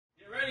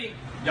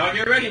Y'all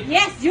get ready?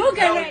 Yes, you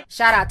get ready.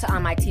 Shout out to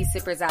all my tea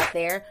sippers out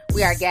there.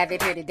 We are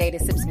gathered here today to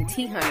sip some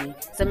tea, honey.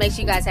 So make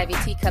sure you guys have your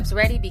teacups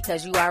ready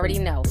because you already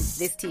know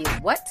this tea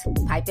is what?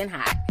 Piping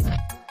hot.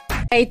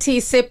 Hey,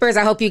 tea sippers.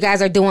 I hope you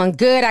guys are doing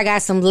good. I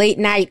got some late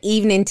night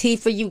evening tea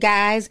for you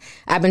guys.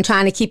 I've been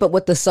trying to keep up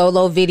with the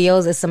solo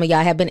videos that some of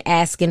y'all have been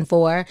asking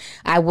for.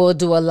 I will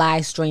do a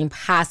live stream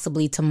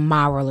possibly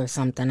tomorrow or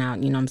something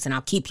out. You know what I'm saying?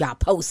 I'll keep y'all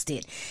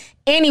posted.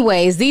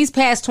 Anyways, these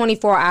past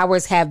 24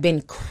 hours have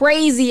been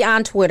crazy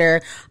on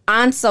Twitter,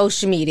 on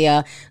social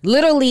media.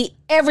 Literally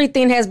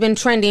everything has been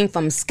trending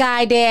from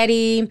Sky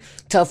Daddy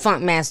to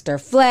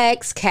Funkmaster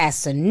Flex,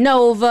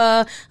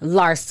 Casanova,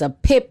 Larsa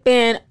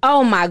Pippen.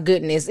 Oh my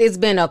goodness, it's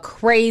been a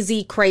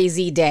crazy,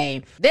 crazy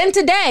day. Then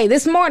today,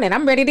 this morning,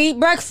 I'm ready to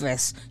eat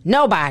breakfast.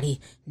 Nobody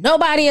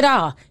at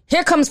all.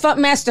 Here comes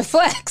Funkmaster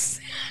Flex.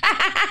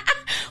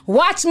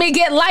 Watch me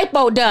get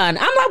lipo done.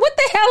 I'm like, what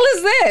the hell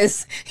is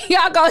this?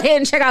 Y'all go ahead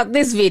and check out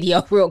this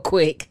video real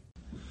quick.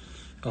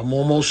 I'm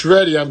almost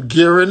ready. I'm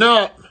gearing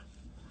up.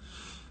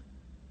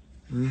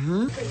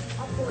 Now,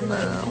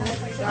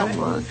 I'm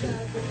working.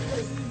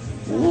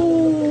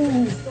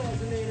 Ooh.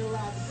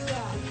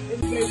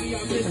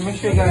 Make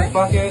sure you guys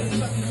bucket.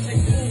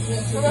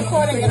 We're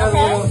recording,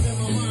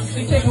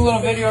 okay? Take a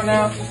little video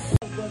now.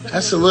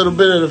 That's a little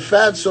bit of the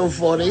fat so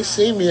far. They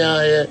see me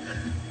out here.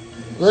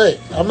 Look,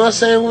 I'm not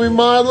saying we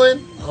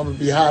modeling. I'm going to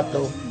be hot,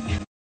 though.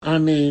 I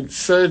mean,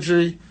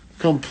 surgery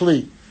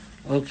complete.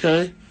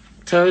 Okay?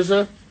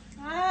 Terza?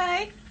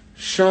 Hi.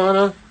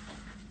 Shauna?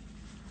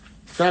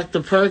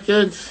 Dr.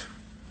 Perkins?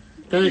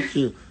 Thank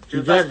you.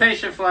 Your best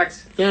patient,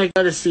 Flex. Yeah, I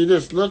got to see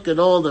this. Look at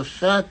all the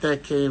fat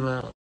that came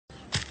out.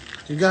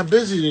 You got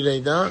busy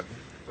today, Doc.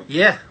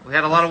 Yeah, we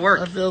had a lot of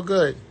work. I feel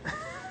good.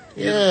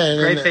 Yeah.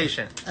 Great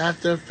patient.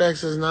 After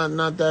effects is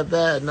not that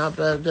bad. Not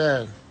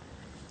bad.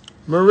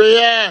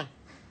 Maria!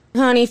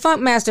 Honey,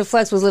 Funkmaster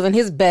Flex was living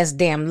his best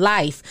damn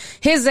life.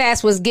 His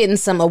ass was getting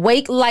some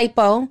awake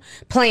lipo,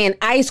 playing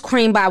Ice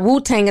Cream by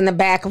Wu-Tang in the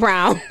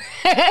background,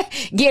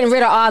 getting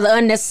rid of all the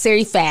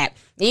unnecessary fat.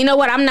 You know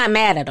what? I'm not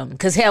mad at him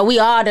because, hell, we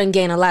all done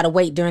gained a lot of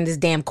weight during this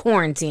damn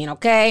quarantine,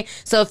 okay?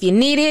 So if you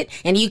need it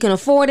and you can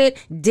afford it,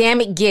 damn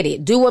it, get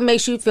it. Do what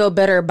makes you feel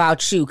better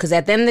about you because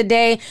at the end of the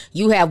day,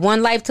 you have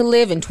one life to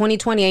live and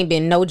 2020 ain't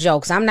been no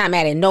jokes. I'm not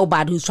mad at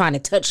nobody who's trying to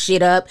touch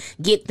shit up,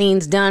 get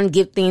things done,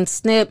 get things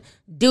snipped.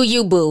 Do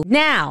you, boo.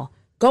 Now,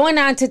 going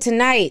on to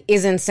tonight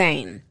is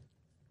insane.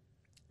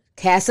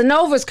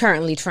 Casanova's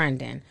currently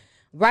trending.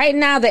 Right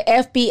now, the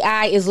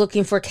FBI is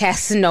looking for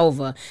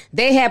Casanova.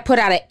 They have put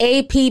out an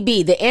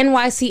APB. The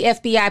NYC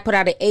FBI put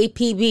out an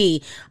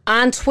APB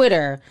on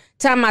Twitter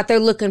talking about they're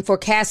looking for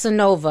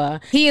Casanova.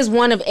 He is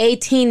one of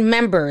 18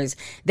 members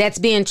that's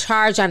being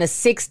charged on a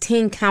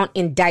 16-count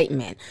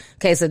indictment.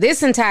 Okay, so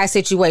this entire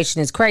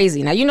situation is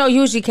crazy. Now, you know,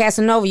 usually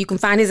Casanova, you can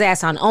find his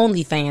ass on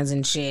OnlyFans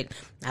and shit.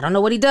 I don't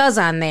know what he does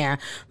on there,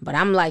 but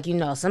I'm like, you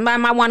know,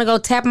 somebody might want to go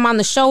tap him on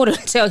the shoulder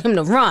and tell him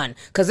to run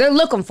because they're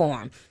looking for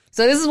him.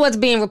 So this is what's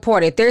being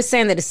reported. They're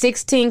saying that a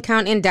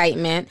 16-count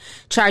indictment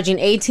charging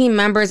 18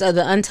 members of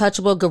the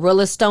untouchable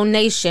Gorilla Stone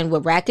Nation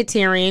with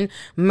racketeering,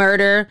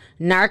 murder,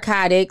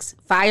 narcotics,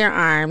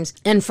 firearms,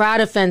 and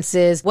fraud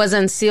offenses was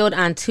unsealed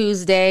on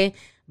Tuesday.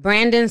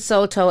 Brandon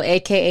Soto,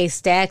 a.k.a.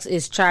 Stacks,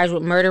 is charged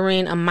with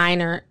murdering a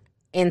minor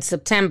in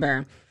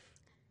September.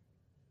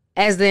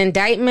 As the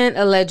indictment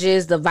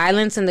alleges, the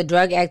violence and the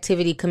drug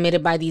activity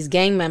committed by these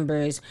gang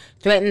members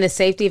threatened the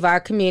safety of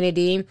our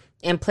community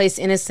and placed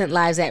innocent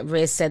lives at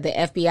risk, said the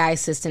FBI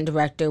Assistant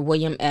Director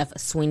William F.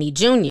 Sweeney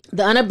Jr.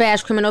 The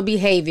unabashed criminal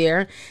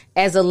behavior,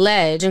 as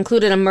alleged,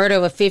 included a murder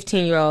of a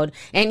 15-year-old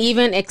and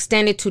even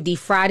extended to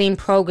defrauding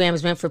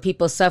programs meant for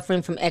people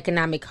suffering from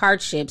economic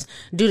hardships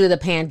due to the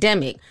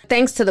pandemic.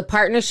 Thanks to the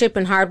partnership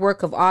and hard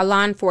work of all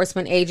law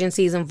enforcement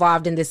agencies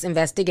involved in this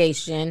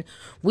investigation,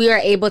 we are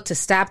able to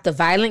stop the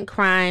violent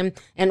crime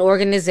and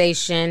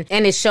organization,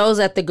 and it shows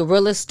that the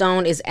Gorilla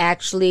Stone is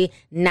actually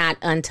not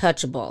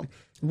untouchable.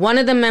 One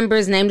of the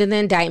members named in the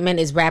indictment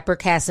is rapper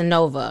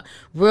Casanova,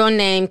 real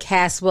name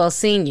Caswell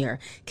Sr.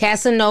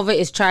 Casanova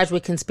is charged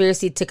with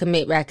conspiracy to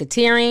commit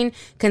racketeering,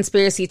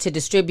 conspiracy to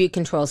distribute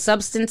controlled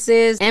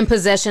substances, and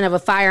possession of a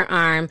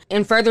firearm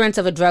in furtherance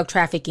of a drug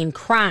trafficking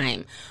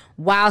crime.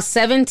 While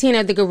 17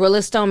 of the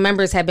Gorilla Stone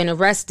members have been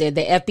arrested,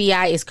 the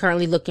FBI is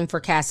currently looking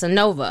for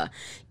Casanova.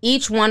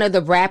 Each one of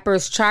the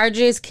rapper's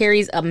charges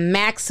carries a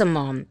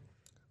maximum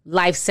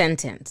life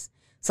sentence.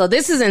 So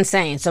this is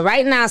insane. So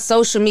right now,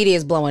 social media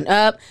is blowing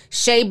up.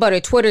 Shea Butter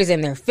Twitter's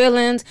in their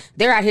feelings.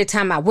 They're out here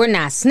talking about we're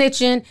not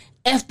snitching.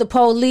 F the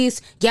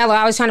police. Y'all are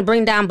always trying to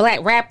bring down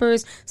black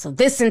rappers. So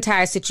this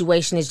entire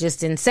situation is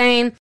just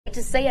insane.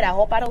 To say it, I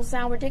hope I don't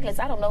sound ridiculous.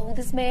 I don't know who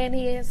this man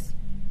is.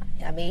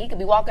 I mean, he could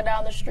be walking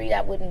down the street.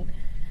 I wouldn't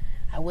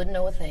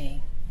know a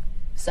thing.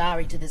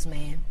 Sorry to this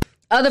man.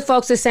 Other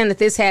folks are saying that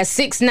this has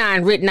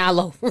 6ix9ine written all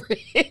over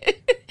it.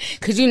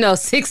 Because, you know,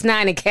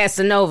 6ix9ine and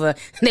Casanova,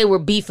 they were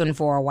beefing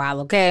for a while,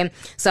 okay?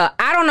 So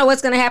I don't know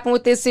what's going to happen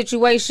with this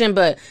situation,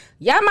 but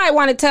y'all might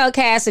want to tell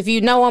Cass if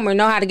you know him or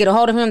know how to get a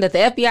hold of him that the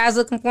FBI is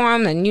looking for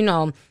him and, you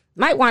know,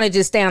 Might want to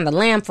just stay on the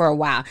lam for a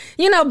while.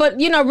 But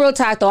real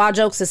talk though, all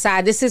jokes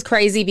aside, this is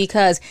crazy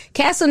because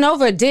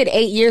Casanova did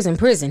 8 years in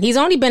prison. He's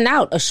only been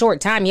out a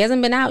short time. He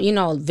hasn't been out,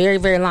 a very,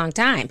 very long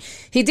time.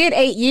 He did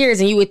 8 years,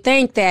 and you would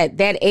think that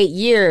 8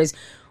 years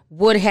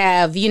would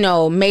have,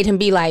 made him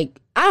be like,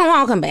 I don't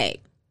want to come back.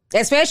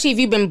 Especially if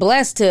you've been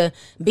blessed to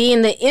be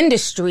in the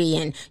industry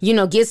and,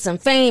 get some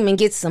fame and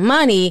get some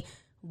money.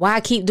 Why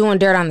keep doing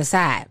dirt on the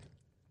side?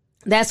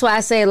 That's why I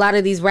say a lot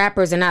of these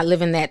rappers are not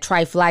living that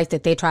trife life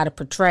that they try to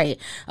portray.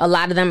 A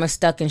lot of them are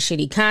stuck in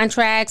shitty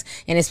contracts,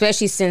 and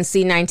especially since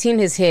C-19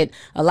 has hit,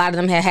 a lot of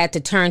them have had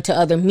to turn to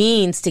other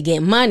means to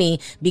get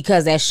money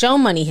because that show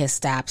money has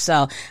stopped.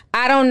 So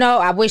I don't know.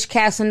 I wish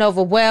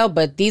Casanova well,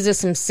 but these are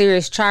some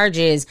serious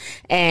charges,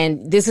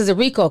 and this is a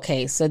RICO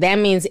case. So that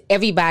means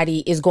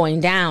everybody is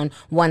going down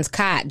once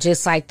caught,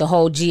 just like the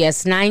whole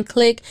GS9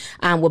 clique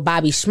with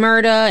Bobby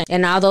Shmurda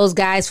and all those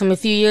guys from a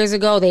few years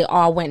ago. They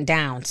all went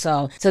down.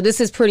 So this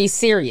is pretty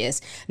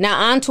serious.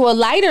 Now, on to a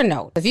lighter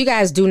note. If you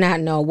guys do not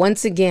know,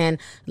 once again,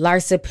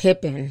 Larsa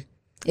Pippen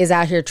is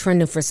out here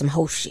trending for some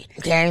whole shit,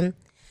 okay?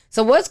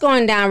 So what's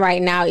going down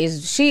right now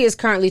is she is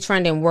currently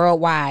trending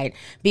worldwide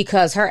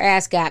because her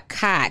ass got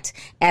caught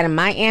at a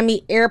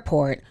Miami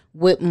airport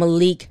with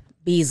Malik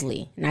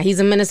Beasley. Now, he's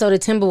a Minnesota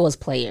Timberwolves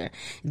player.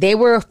 They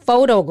were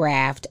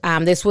photographed.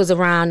 This was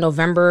around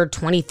November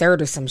 23rd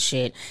or some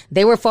shit.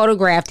 They were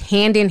photographed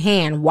hand in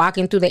hand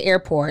walking through the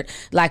airport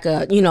like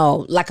a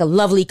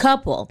lovely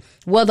couple.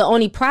 Well, the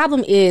only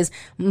problem is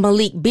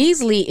Malik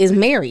Beasley is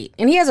married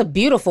and he has a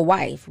beautiful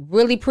wife,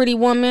 really pretty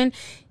woman.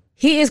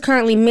 He is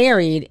currently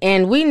married,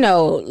 and we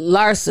know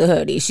Larsa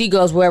Hoodie. She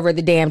goes wherever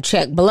the damn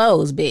check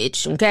blows,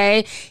 bitch,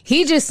 okay?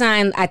 He just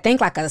signed, I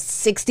think, like a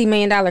 $60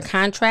 million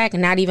contract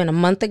not even a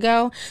month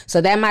ago.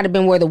 So that might have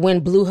been where the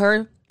wind blew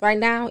her right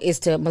now, is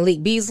to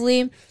Malik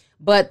Beasley.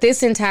 But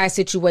this entire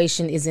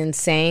situation is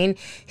insane.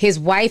 His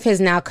wife has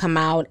now come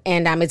out,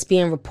 and it's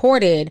being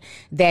reported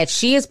that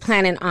she is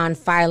planning on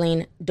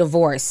filing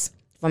divorce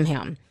from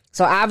him.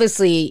 So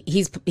obviously,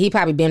 he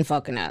probably been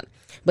fucking up.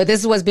 But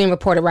this is what's being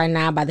reported right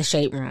now by the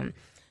Shade Room.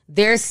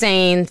 They're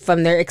saying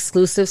from their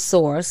exclusive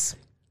source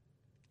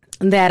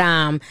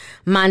that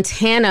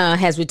Montana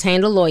has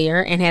retained a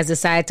lawyer and has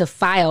decided to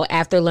file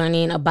after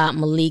learning about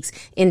Malik's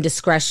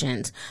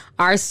indiscretions.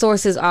 Our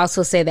sources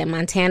also say that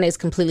Montana is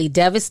completely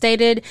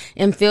devastated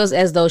and feels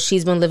as though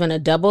she's been living a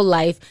double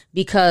life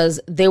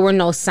because there were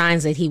no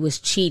signs that he was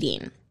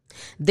cheating.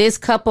 The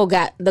couple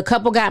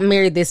got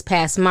married this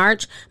past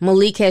March.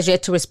 Malik has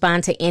yet to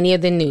respond to any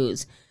of the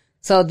news.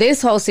 So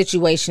this whole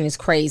situation is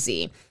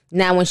crazy.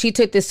 Now, when she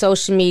took to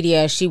social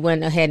media, she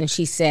went ahead and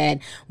she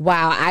said,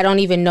 wow, I don't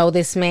even know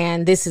this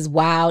man. This is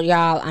wild,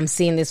 y'all. I'm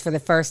seeing this for the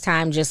first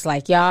time, just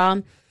like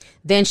y'all.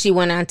 Then she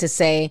went on to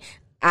say,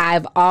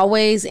 I've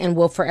always and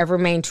will forever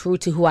remain true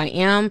to who I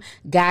am.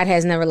 God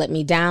has never let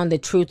me down. The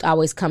truth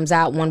always comes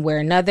out one way or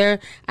another.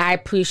 I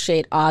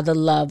appreciate all the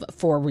love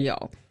for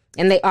real.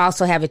 And they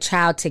also have a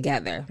child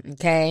together,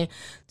 okay?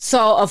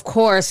 So, of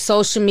course,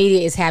 social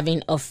media is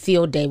having a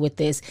field day with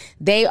this.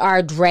 They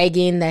are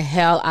dragging the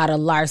hell out of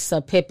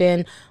Larsa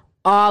Pippen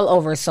all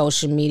over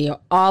social media,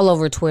 all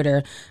over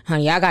Twitter.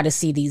 Honey, y'all got to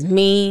see these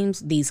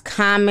memes, these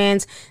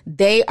comments.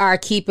 They are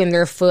keeping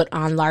their foot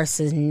on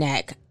Larsa's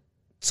neck.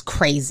 It's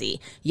crazy.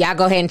 Y'all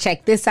go ahead and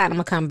check this out. I'm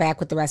going to come back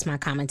with the rest of my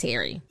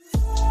commentary.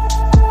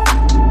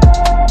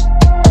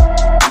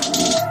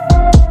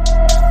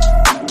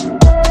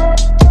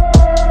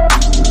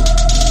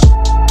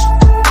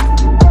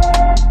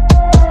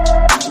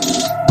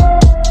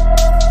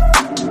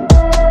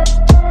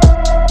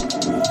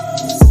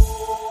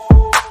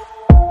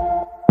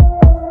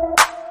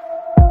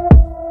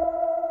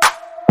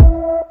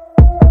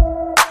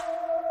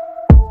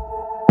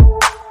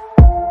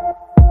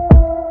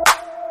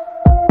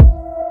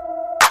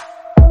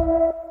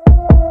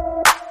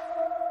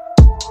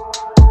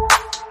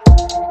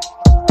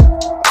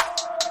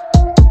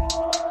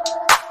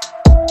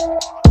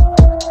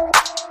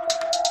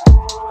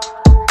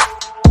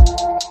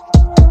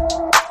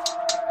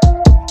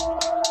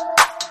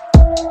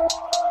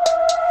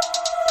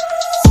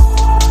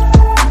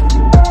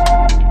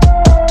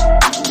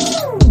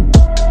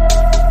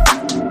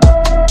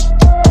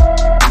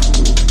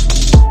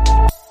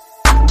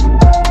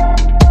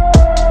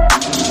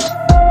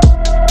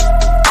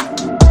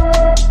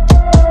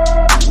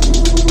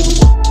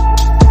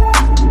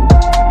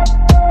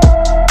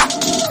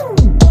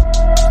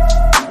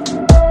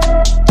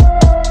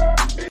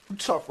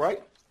 Tough,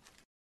 right?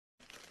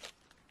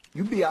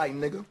 You be alright,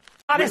 nigga.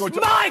 It's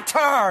my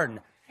turn!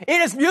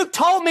 You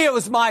told me it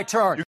was my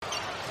turn.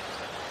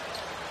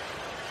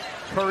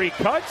 Curry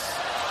cuts,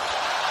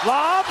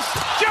 lobs,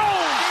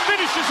 Jones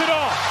finishes it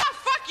off. I'll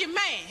fuck your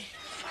man.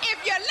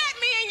 If you let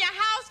me in your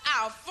house,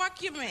 I'll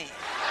fuck your man.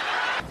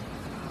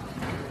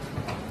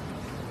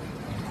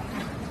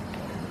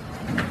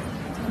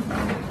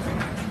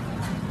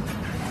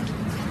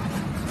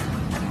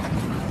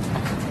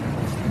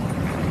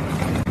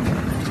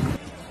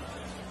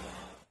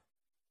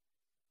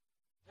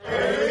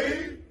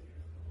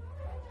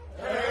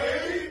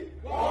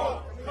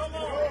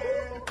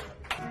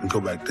 go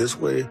back this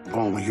way,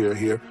 go over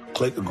here,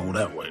 click and go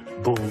that way.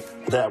 Boom,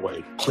 that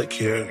way. Click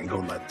here and go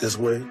like this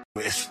way.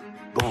 It's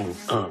boom,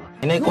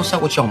 And then go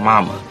suck with your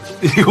mama.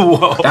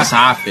 Whoa. That's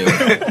how I feel.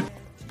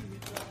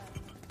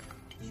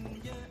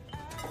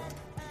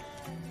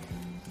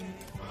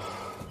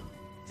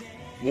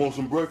 Want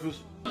some breakfast?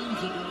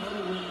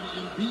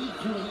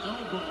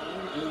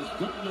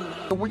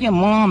 Where your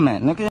mom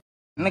at, nigga?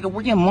 Nigga,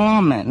 where your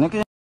mom at,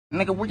 nigga?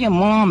 Nigga, where your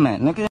mom at,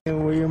 nigga?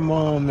 Where your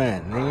mom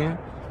at, nigga?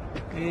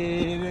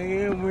 Hey,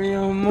 nigga, where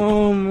your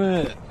mom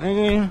at,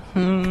 nigga?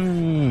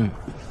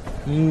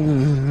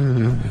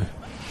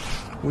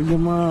 Where your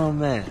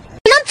mom at?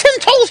 I'm 10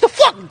 toes the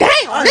fuck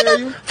down,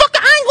 nigga. Fuck,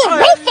 I ain't going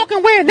no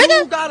fucking where,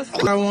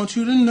 nigga. I want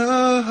you to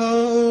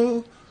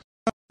know,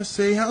 I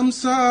say I'm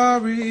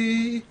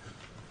sorry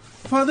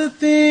for the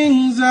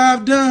things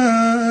I've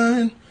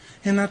done,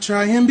 and I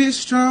try and be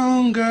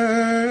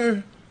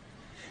stronger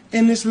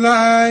in this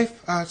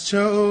life I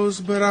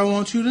chose, but I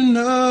want you to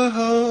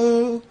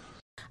know.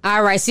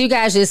 All right, so you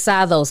guys just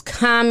saw those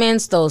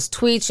comments, those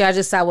tweets. Y'all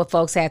just saw what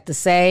folks had to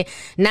say.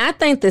 Now, I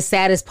think the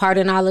saddest part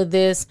in all of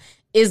this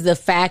is the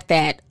fact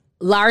that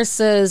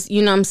Larsa's,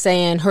 you know what I'm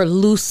saying, her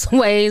loose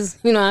ways,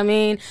 you know what I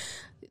mean?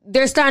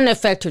 They're starting to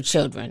affect her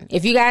children.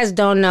 If you guys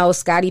don't know,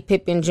 Scottie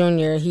Pippen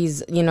Jr.,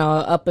 he's, you know,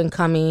 an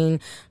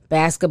up-and-coming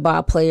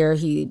basketball player.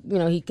 He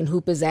can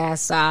hoop his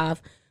ass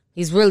off.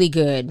 He's really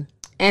good.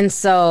 And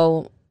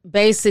so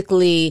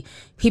basically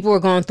people were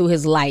going through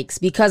his likes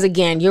because,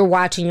 again, you're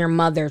watching your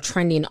mother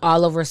trending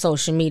all over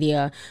social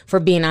media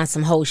for being on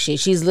some hoe shit.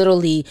 She's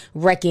literally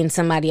wrecking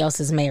somebody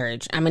else's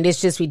marriage. I mean,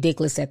 it's just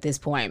ridiculous at this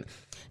point.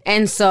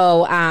 And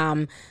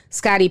so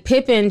Scottie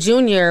Pippen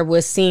Jr.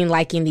 was seen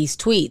liking these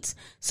tweets.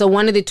 So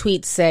one of the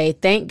tweets say,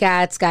 "Thank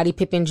God Scottie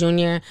Pippen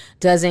Jr.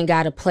 doesn't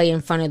got to play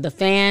in front of the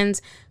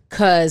fans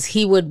because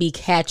he would be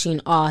catching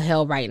all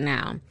hell right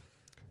now."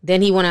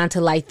 Then he went on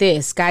to like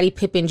this, "Scottie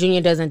Pippen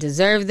Jr. doesn't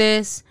deserve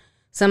this."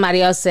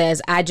 Somebody else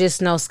says, "I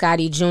just know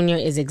Scottie Jr.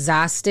 is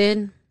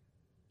exhausted."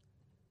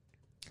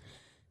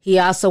 He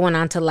also went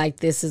on to like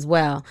this as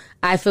well.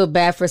 "I feel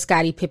bad for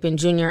Scottie Pippen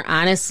Jr.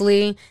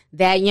 Honestly,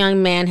 that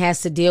young man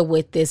has to deal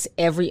with this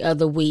every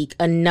other week.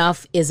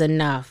 Enough is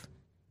enough."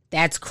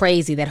 That's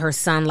crazy that her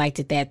son liked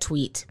it, that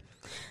tweet.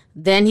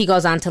 Then he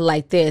goes on to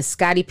like this,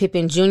 "Scottie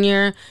Pippen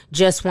Jr.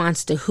 just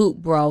wants to hoop,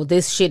 bro.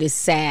 This shit is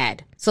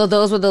sad." So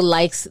those were the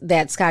likes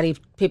that Scottie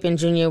Pippen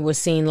Jr. was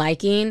seen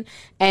liking.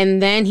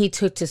 And then he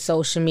took to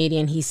social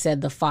media and he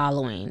said the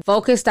following: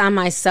 "Focused on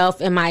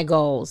myself and my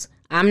goals.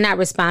 I'm not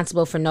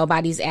responsible for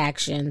nobody's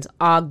actions.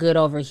 All good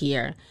over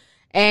here."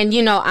 And,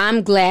 you know,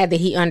 I'm glad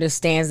that he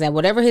understands that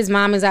whatever his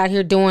mom is out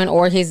here doing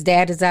or his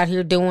dad is out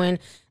here doing,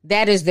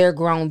 that is their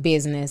grown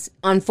business.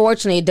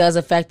 Unfortunately, it does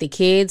affect the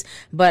kids,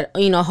 but,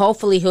 you know,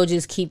 hopefully he'll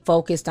just keep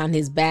focused on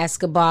his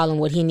basketball and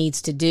what he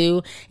needs to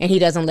do, and he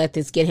doesn't let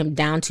this get him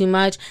down too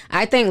much.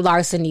 I think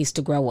Larsa needs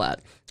to grow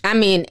up. I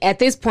mean, at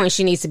this point,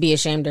 she needs to be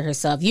ashamed of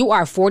herself. You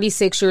are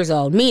 46 years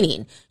old,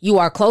 meaning you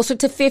are closer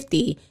to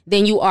 50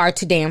 than you are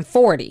to damn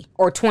 40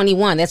 or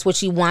 21. That's what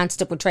she wants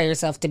to portray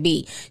herself to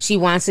be. She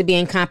wants to be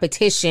in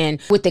competition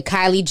with the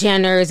Kylie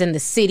Jenners and the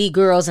City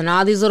Girls and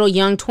all these little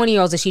young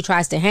 20-year-olds that she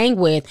tries to hang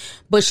with,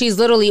 but she's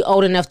literally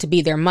old enough to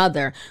be their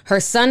mother. Her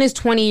son is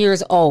 20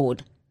 years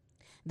old.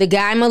 The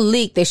guy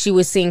Malik that she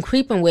was seen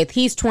creeping with,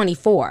 he's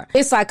 24.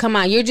 It's like, come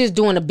on, you're just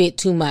doing a bit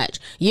too much.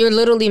 You're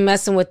literally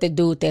messing with the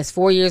dude that's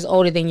 4 years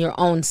older than your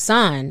own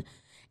son,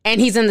 and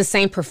he's in the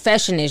same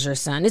profession as your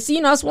son. It's,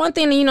 you know, it's one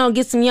thing to, you know,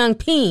 get some young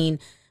peen,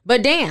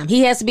 but damn,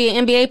 he has to be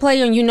an NBA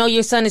player and you know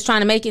your son is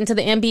trying to make it into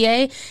the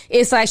NBA.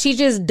 It's like she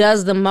just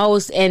does the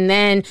most, and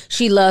then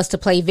she loves to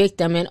play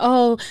victim and,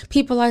 oh,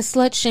 people are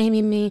slut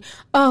shaming me.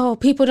 Oh,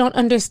 people don't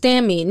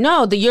understand me.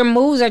 No, your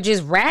moves are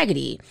just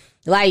raggedy.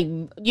 Like,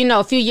 you know,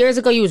 a few years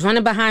ago, you was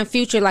running behind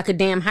Future like a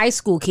damn high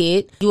school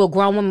kid. You a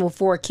grown woman with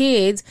 4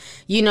 kids.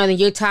 You know, then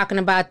you're talking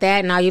about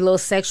that and all your little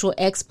sexual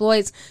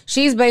exploits.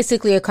 She's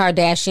basically a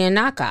Kardashian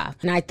knockoff.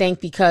 And I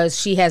think because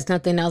she has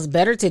nothing else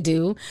better to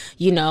do,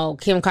 you know,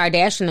 Kim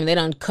Kardashian, they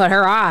don't cut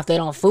her off. They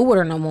don't fool with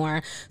her no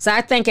more. So I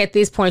think at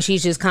this point,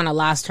 she's just kind of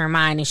lost her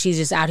mind and she's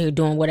just out here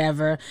doing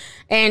whatever.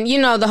 And, you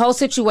know, the whole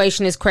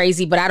situation is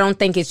crazy, but I don't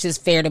think it's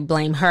just fair to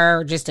blame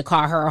her, just to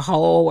call her a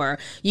hoe or,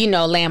 you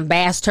know,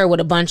 lambast her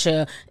with a bunch of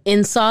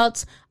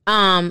insults.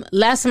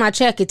 Last time I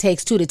checked, it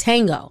takes 2 to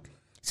tango.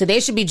 So there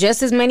should be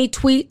just as many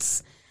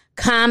tweets,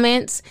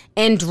 comments,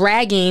 and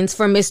draggings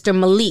for Mr.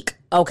 Malik,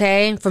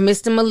 okay? For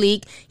Mr.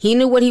 Malik. He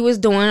knew what he was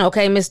doing,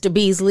 okay, Mr.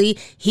 Beasley.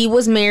 He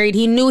was married.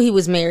 He knew he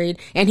was married,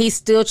 and he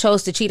still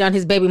chose to cheat on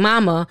his baby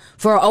mama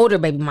for an older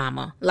baby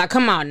mama. Like,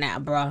 come on now,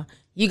 bro.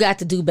 You got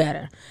to do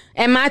better.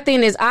 And my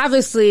thing is,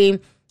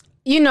 obviously,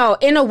 you know,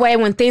 in a way,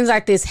 when things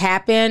like this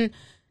happen,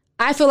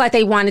 I feel like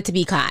they wanted to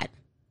be caught.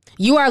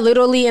 You are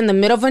literally in the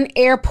middle of an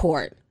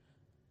airport.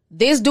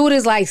 This dude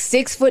is like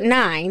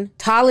 6'9",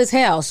 tall as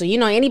hell. So, you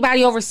know,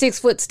 anybody over 6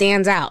 foot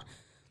stands out.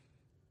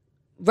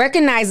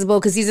 Recognizable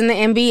because he's in the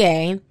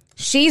NBA.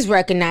 She's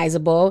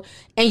recognizable,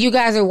 and you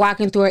guys are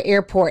walking through an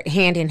airport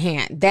hand in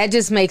hand. That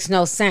just makes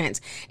no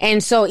sense.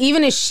 And so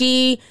even if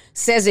she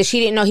says that she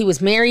didn't know he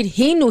was married,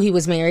 he knew he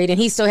was married, and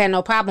he still had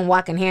no problem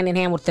walking hand in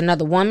hand with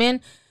another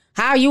woman.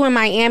 How are you in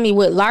Miami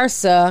with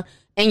Larsa,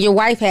 and your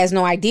wife has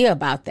no idea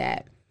about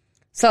that?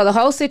 So the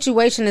whole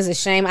situation is a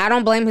shame. I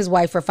don't blame his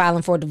wife for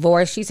filing for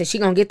divorce. She said she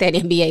gonna get that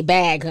NBA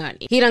bag,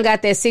 honey. He done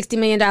got that $60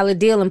 million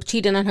deal and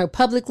cheated on her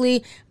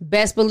publicly.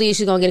 Best believe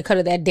she's gonna get a cut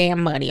of that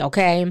damn money,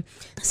 okay?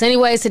 So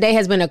anyways, today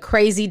has been a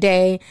crazy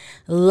day.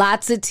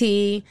 Lots of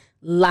tea.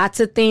 Lots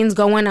of things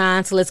going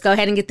on. So let's go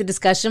ahead and get the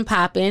discussion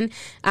popping.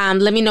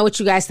 Let me know what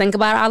you guys think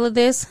about all of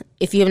this.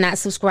 If you have not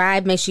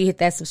subscribed, make sure you hit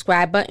that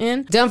subscribe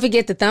button. Don't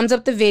forget to thumbs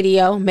up the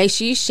video. Make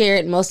sure you share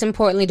it. Most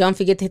importantly, don't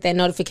forget to hit that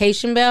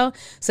notification bell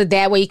so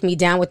that way you can be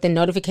down with the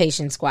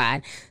notification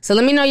squad. So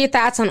let me know your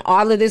thoughts on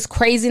all of this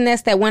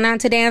craziness that went on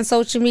today on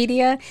social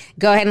media.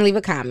 Go ahead and leave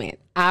a comment.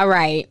 All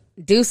right.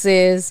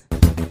 Deuces.